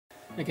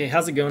Okay,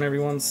 how's it going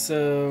everyone?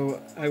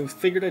 So I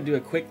figured I'd do a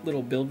quick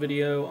little build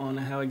video on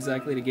how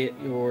exactly to get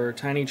your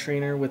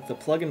TinyTrainer with the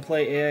plug and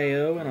play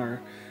AIO and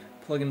our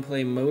plug and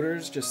play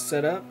motors just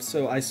set up.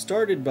 So I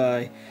started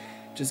by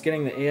just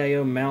getting the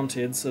AIO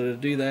mounted. So to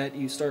do that,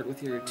 you start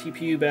with your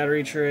TPU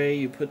battery tray,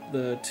 you put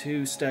the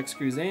 2 stack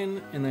screws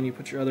in, and then you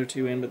put your other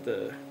 2 in, but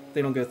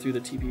they don't go through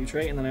the TPU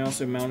tray. And then I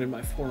also mounted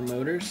my 4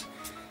 motors.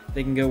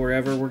 They can go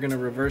wherever. We're going to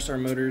reverse our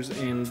motors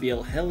in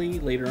BL Heli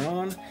later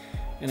on.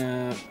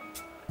 And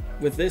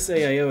with this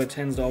AIO, it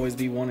tends to always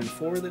be 1 and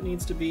 4 that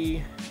needs to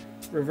be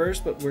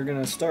reversed, but we're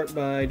going to start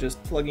by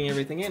just plugging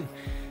everything in.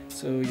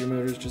 So your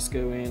motors just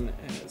go in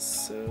as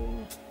so.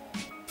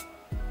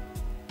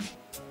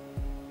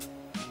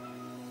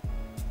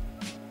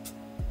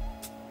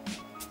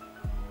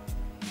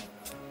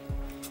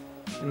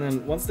 And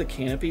then once the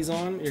canopy's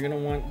on, you're going to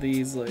want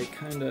these like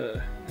kind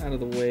of out of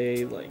the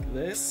way like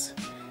this,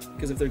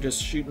 because if they're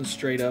just shooting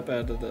straight up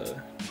out of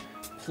the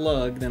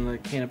plug, then the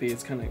canopy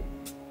is kind of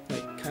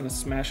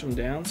smash them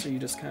down. So you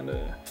just kind of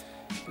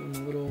give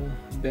them a little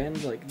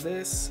bend like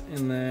this,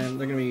 and then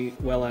they're going to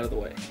be well out of the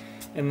way.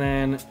 And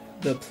then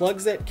the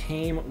plugs that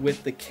came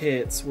with the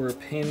kits were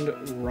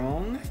pinned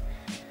wrong.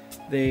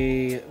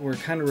 They were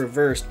kind of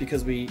reversed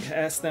because we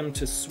asked them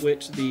to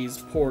switch these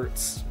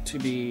ports to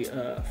be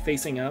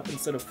facing up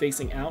instead of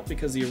facing out,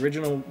 because the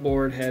original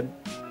board had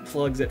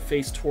plugs that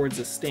faced towards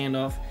a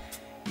standoff.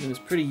 It was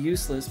pretty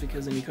useless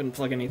because then you couldn't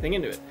plug anything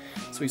into it.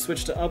 So we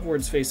switched to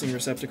upwards facing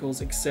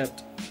receptacles,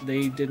 except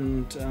they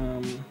didn't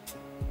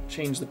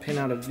change the pin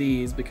out of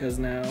these, because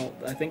now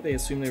I think they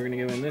assumed they were going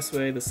to go in this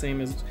way, the same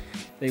as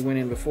they went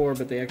in before,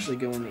 but they actually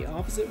go in the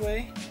opposite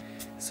way.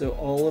 So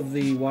all of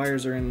the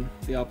wires are in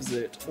the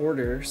opposite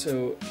order.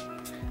 So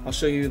I'll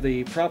show you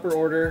the proper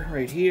order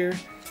right here.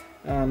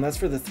 That's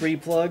for the 3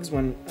 plugs,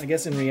 when I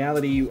guess in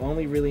reality you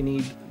only really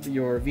need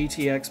your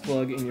VTX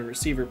plug and your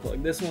receiver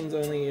plug. This one's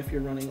only if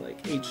you're running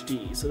like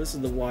HD. So this is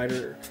the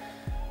wider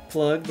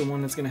plug, the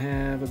one that's going to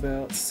have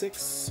about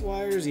 6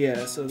 wires.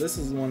 Yeah, so this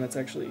is the one that's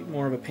actually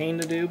more of a pain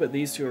to do, but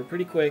these 2 are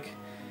pretty quick.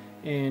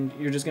 And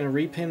you're just going to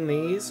repin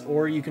these,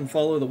 or you can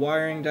follow the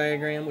wiring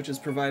diagram, which is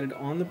provided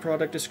on the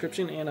product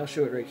description, and I'll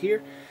show it right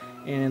here.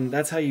 And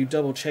that's how you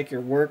double check your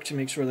work to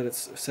make sure that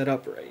it's set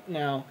up right.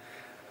 Now,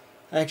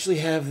 I actually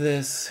have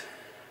this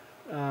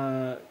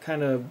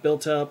kind of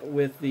built up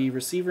with the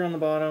receiver on the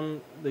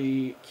bottom,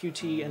 the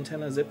QT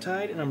antenna zip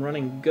tied, and I'm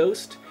running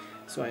Ghost,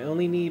 so I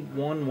only need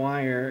 1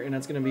 wire, and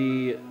that's going to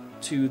be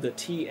to the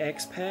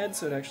TX pad,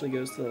 so it actually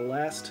goes to the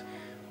last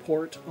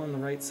port on the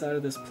right side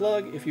of this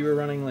plug. If you were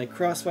running like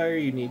Crossfire,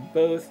 you'd need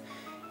both.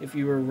 If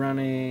you were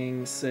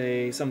running,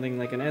 say, something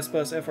like an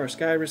S-Bus FR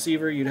Sky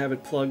receiver, you'd have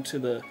it plugged to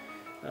the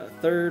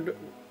 3rd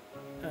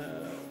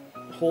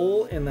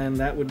hole, and then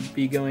that would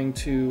be going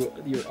to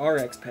your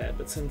RX pad.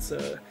 But since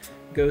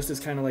Ghost is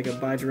kind of like a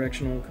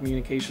bi-directional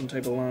communication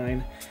type of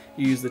line,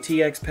 you use the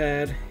TX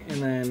pad,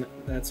 and then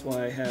that's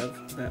why I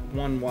have that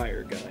 1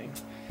 wire going.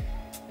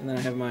 And then I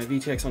have my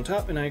VTX on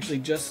top, and I actually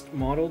just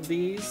modeled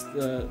these.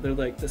 They're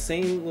like the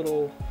same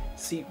little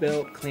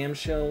seatbelt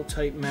clamshell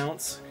type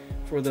mounts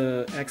for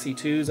the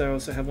XE2s. I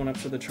also have one up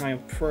for the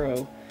Triumph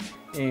Pro,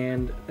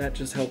 and that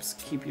just helps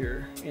keep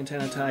your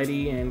antenna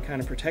tidy and kind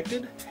of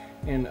protected.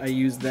 And I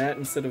use that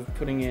instead of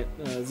putting it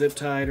zip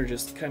tied or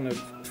just kind of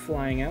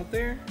flying out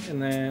there. And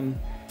then,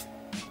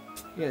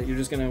 yeah, you're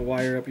just going to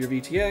wire up your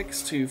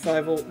VTX to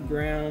 5-volt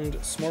ground,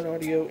 smart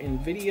audio, and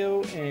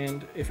video.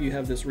 And if you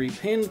have this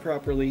repinned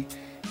properly,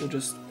 you'll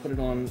just put it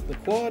on the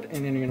quad,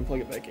 and then you're going to plug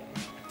it back in.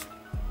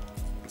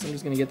 So I'm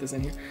just going to get this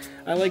in here.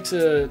 I like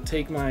to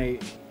take my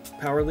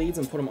power leads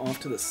and put them off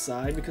to the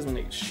side, because when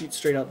they shoot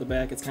straight out the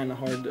back, it's kind of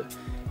hard to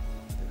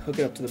hook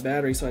it up to the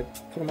battery. So I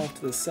put them off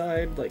to the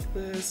side like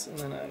this, and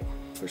then I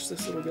push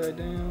this little guy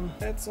down.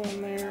 That's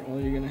on there. All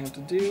you're going to have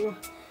to do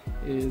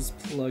is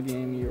plug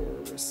in your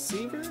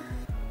receiver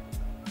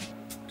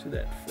to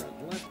that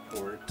front left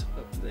port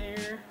up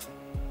there.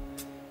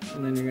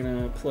 And then you're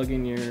going to plug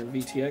in your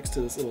VTX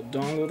to this little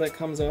dongle that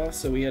comes off.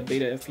 So we had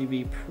Beta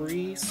FPV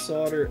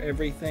pre-solder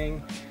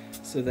everything,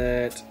 so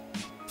that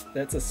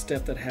that's a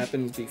step that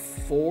happens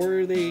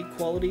before they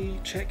quality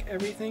check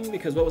everything.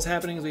 Because what was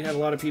happening is we had a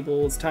lot of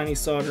people with tiny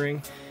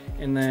soldering,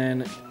 and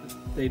then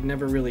they'd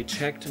never really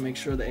checked to make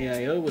sure the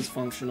AIO was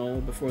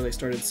functional before they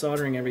started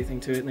soldering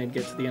everything to it, and they'd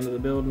get to the end of the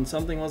build and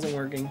something wasn't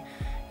working.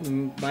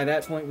 And by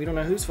that point, we don't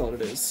know whose fault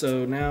it is.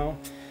 So now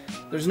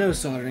there's no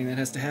soldering that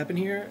has to happen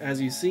here. As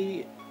you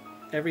see,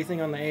 everything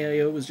on the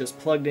AIO was just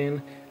plugged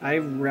in. I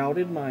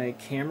routed my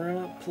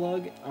camera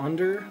plug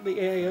under the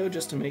AIO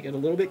just to make it a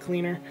little bit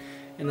cleaner.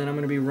 And then I'm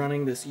going to be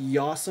running this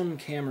Yawesome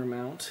camera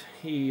mount.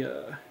 He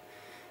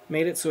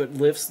made it so it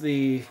lifts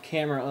the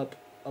camera up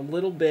a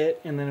little bit,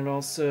 and then it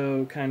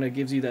also kind of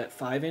gives you that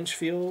 5-inch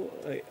feel,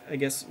 I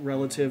guess,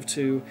 relative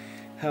to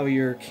how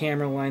your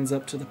camera lines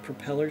up to the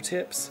propeller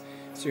tips.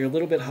 So you're a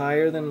little bit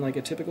higher than like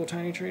a typical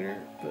TinyTrainer,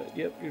 but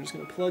yep, you're just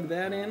going to plug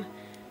that in, and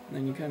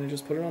then you kind of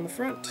just put it on the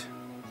front.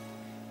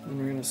 Then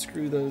we're going to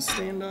screw those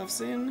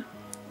standoffs in.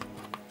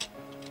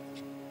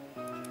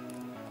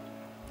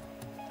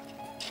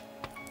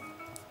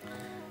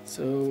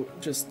 So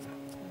just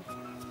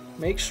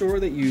make sure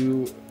that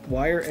you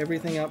wire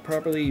everything out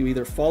properly. You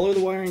either follow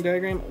the wiring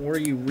diagram or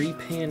you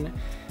repin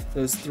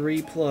those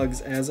 3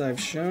 plugs as I've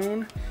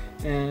shown.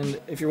 And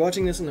if you're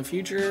watching this in the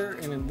future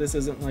and this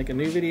isn't like a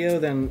new video,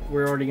 then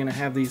we're already going to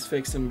have these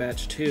fixed in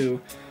batch 2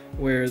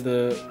 where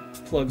the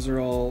plugs are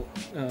all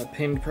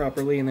pinned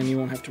properly, and then you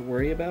won't have to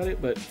worry about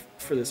it. But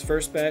for this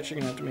first batch, you're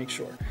going to have to make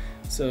sure.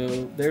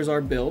 So there's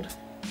our build.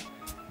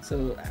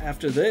 So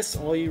after this,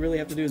 all you really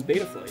have to do is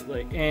beta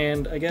flight.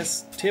 And I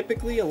guess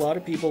typically a lot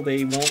of people,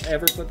 they won't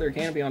ever put their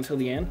canopy on until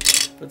the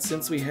end. But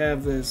since we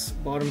have this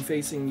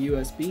bottom-facing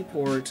USB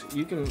port,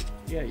 you can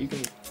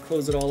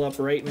close it all up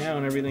right now,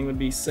 and everything would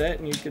be set,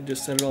 and you could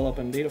just set it all up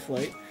on beta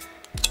flight.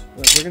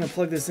 But we're gonna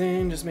plug this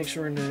in, just make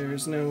sure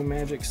there's no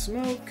magic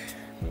smoke,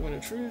 moment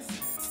of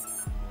truth.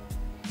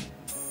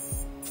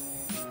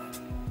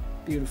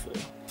 Beautiful.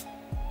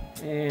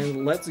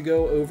 And let's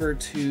go over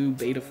to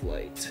beta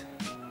flight.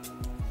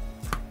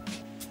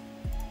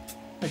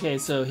 Okay,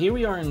 so here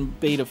we are in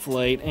beta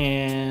flight,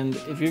 and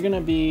if you're gonna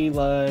be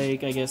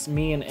like, I guess,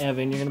 me and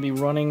Evan, you're gonna be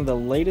running the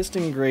latest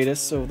and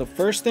greatest. So the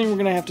first thing we're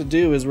gonna have to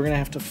do is we're gonna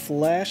have to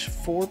flash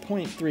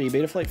 4.3,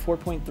 beta flight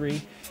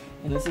 4.3,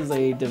 and this is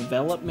a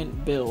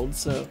development build.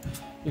 So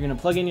you're gonna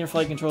plug in your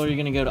flight controller, you're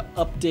gonna go to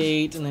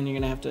update, and then you're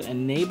gonna have to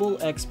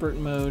enable expert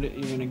mode,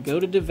 you're gonna go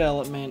to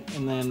development,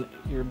 and then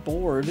your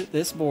board,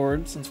 this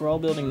board, since we're all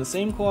building the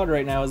same quad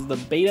right now, is the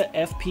Beta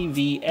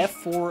FPV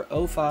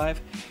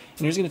F405.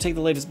 And you're just going to take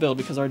the latest build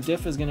because our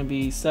diff is going to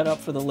be set up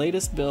for the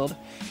latest build,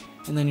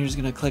 and then you're just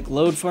going to click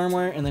load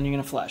firmware, and then you're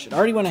going to flash it. I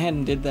already went ahead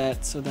and did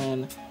that, so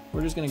then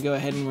we're just going to go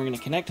ahead and we're going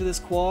to connect to this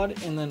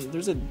quad, and then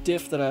there's a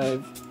diff that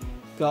I've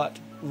got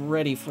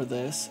ready for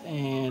this,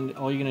 and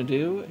all you're going to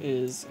do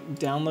is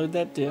download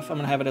that diff. I'm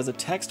going to have it as a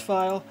text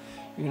file.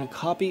 You're going to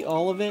copy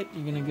all of it.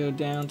 You're going to go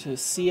down to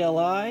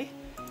CLI.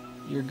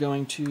 You're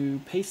going to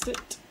paste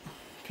it,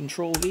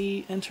 Control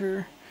V,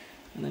 enter,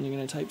 and then you're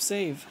going to type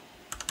save.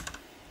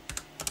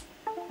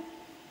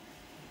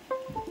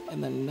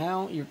 And then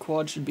now your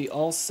quad should be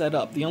all set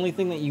up. The only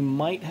thing that you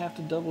might have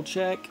to double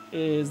check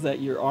is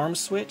that your arm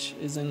switch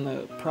is in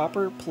the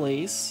proper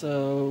place.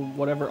 So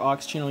whatever aux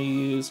channel you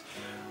use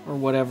or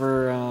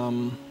whatever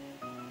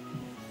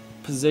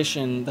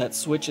position that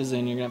switch is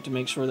in, you're gonna have to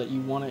make sure that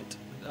you want it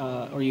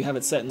or you have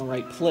it set in the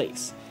right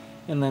place.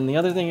 And then the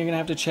other thing you're gonna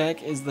have to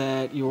check is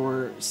that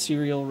your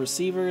serial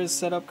receiver is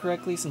set up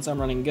correctly. Since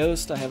I'm running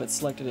Ghost, I have it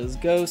selected as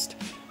Ghost.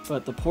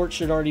 But the port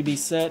should already be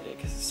set,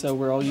 so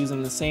we're all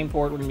using the same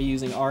port. We're going to be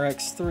using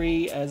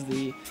RX3 as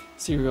the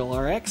serial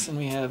RX, and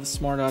we have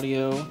smart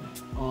audio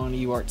on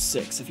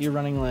UART6. If you're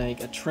running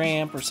like a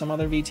Tramp or some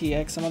other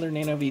VTX, some other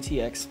Nano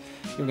VTX,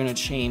 you're going to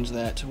change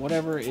that to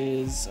whatever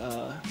is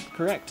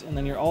correct. And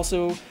then you're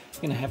also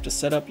going to have to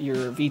set up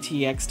your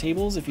VTX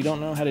tables. If you don't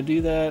know how to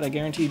do that, I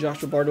guarantee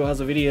Joshua Bardwell has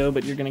a video,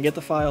 but you're going to get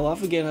the file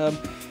off of GitHub.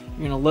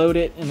 You're going to load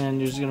it, and then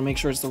you're just going to make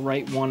sure it's the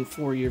right one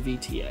for your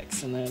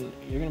VTX. And then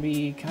you're going to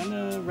be kind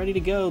of ready to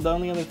go. The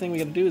only other thing we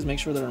got to do is make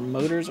sure that our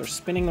motors are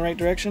spinning the right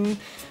direction.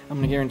 I'm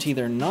going to guarantee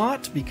they're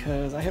not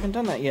because I haven't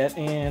done that yet,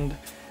 and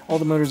all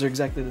the motors are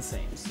exactly the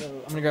same. So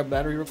I'm going to grab a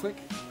battery real quick.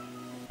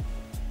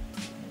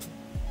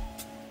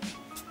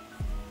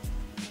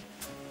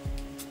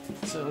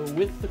 So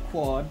with the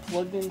quad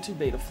plugged into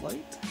beta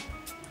flight,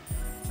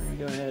 we're going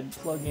to go ahead and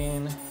plug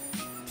in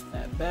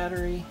that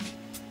battery.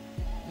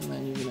 And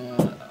then you're going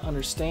to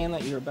understand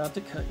that you're about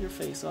to cut your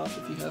face off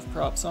if you have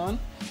props on.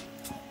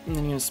 And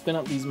then you're going to spin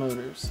up these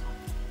motors.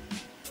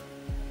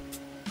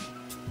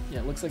 Yeah,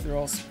 it looks like they're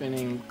all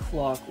spinning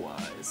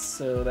clockwise.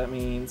 So that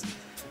means,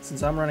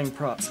 since I'm running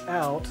props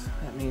out,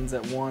 that means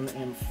that 1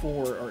 and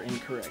 4 are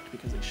incorrect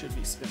because they should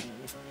be spinning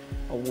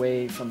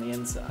away from the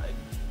inside.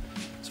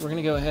 So we're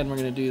going to go ahead and we're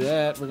going to do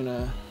that. We're going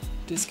to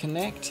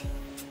disconnect.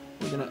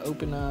 We're going to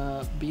open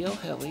up BL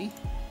Heli.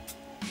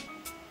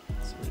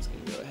 So we're just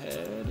going to go ahead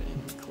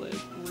and click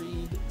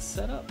read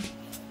setup.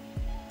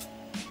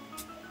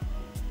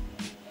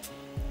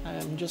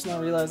 I'm just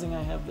now realizing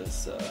I have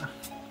this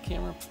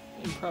camera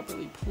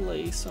improperly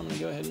placed, so I'm going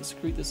to go ahead and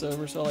scoot this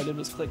over. So all I did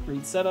was click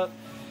read setup,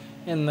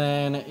 and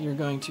then you're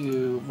going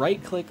to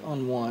right click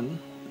on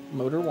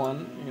motor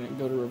 1, you're going to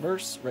go to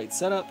reverse, right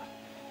setup,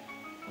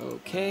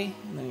 okay,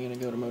 and then you're going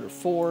to go to motor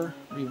 4,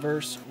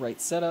 reverse,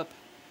 right setup,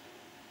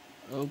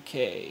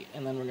 okay,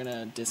 and then we're going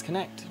to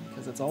disconnect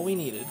because that's all we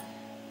needed.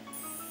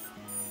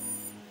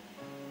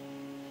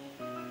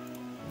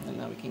 And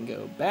now we can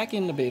go back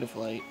into beta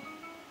flight,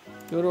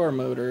 go to our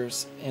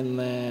motors, and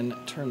then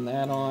turn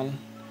that on,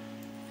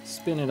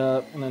 spin it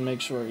up, and then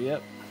make sure,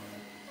 yep,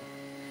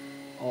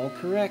 all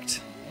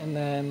correct. And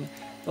then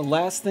the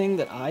last thing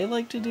that I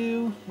like to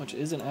do, which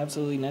isn't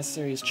absolutely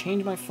necessary, is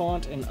change my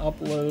font and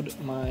upload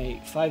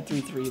my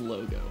 533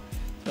 logo.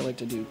 So I like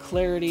to do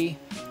clarity,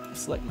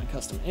 select my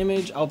custom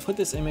image. I'll put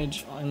this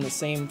image in the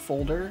same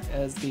folder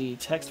as the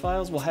text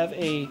files. We'll have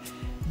a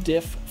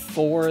diff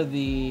for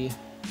the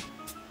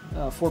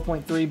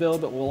 4.3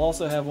 build, but we'll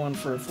also have one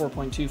for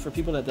 4.2 for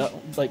people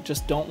that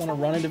just don't want to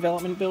run a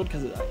development build,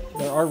 because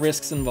there are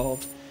risks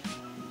involved.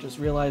 Just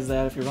realize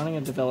that if you're running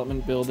a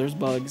development build, there's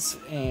bugs,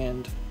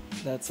 and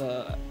that's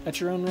at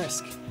your own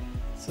risk.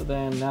 So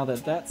then, now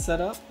that that's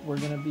set up, we're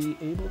going to be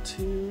able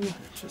to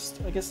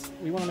just, I guess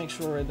we want to make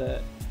sure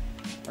that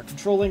our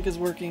control link is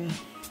working.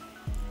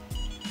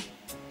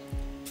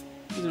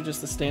 These are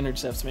just the standard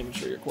steps making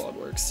sure your quad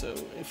works. So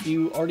if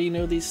you already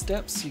know these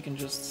steps, you can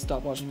just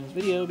stop watching this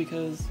video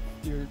because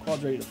your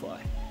quad's ready to fly.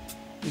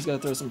 You just got to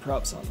throw some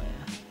props on there.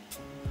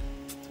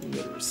 So we can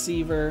go to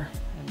receiver,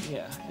 and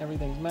yeah,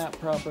 everything's mapped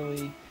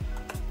properly.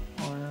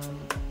 Arm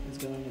is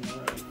going in the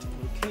right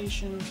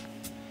location,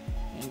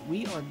 and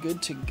we are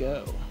good to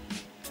go.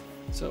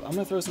 So I'm going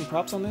to throw some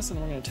props on this,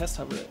 and we're going to test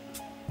hover it.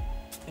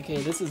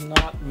 Okay, this is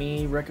not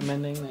me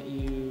recommending that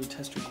you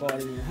test your quad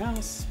in your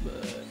house,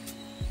 but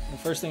the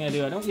first thing I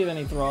do, I don't give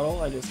any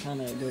throttle. I just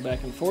kind of go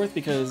back and forth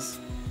because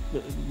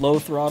low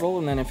throttle,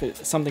 and then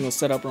if something was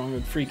set up wrong, it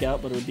would freak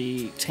out, but it would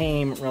be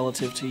tame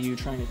relative to you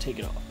trying to take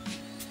it off.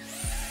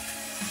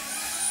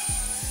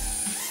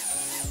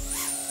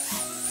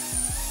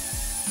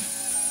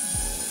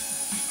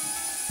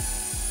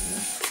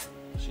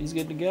 She's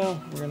good to go.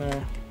 We're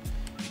gonna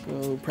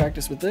go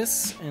practice with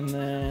this, and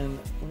then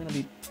we're gonna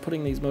be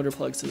putting these motor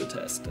plugs to the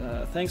test.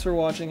 Thanks for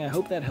watching. I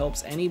hope that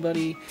helps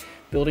anybody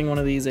building one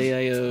of these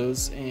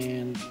AIOs,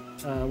 and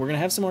we're gonna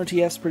have some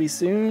RTFs pretty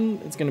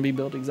soon. It's gonna be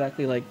built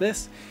exactly like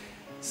this.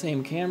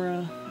 Same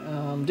camera,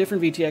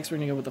 different VTX. We're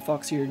gonna go with the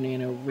Foxier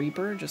Nano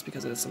Reaper just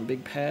because it has some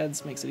big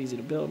pads, makes it easy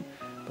to build.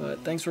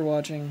 But thanks for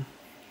watching.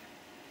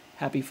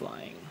 Happy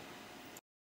flying.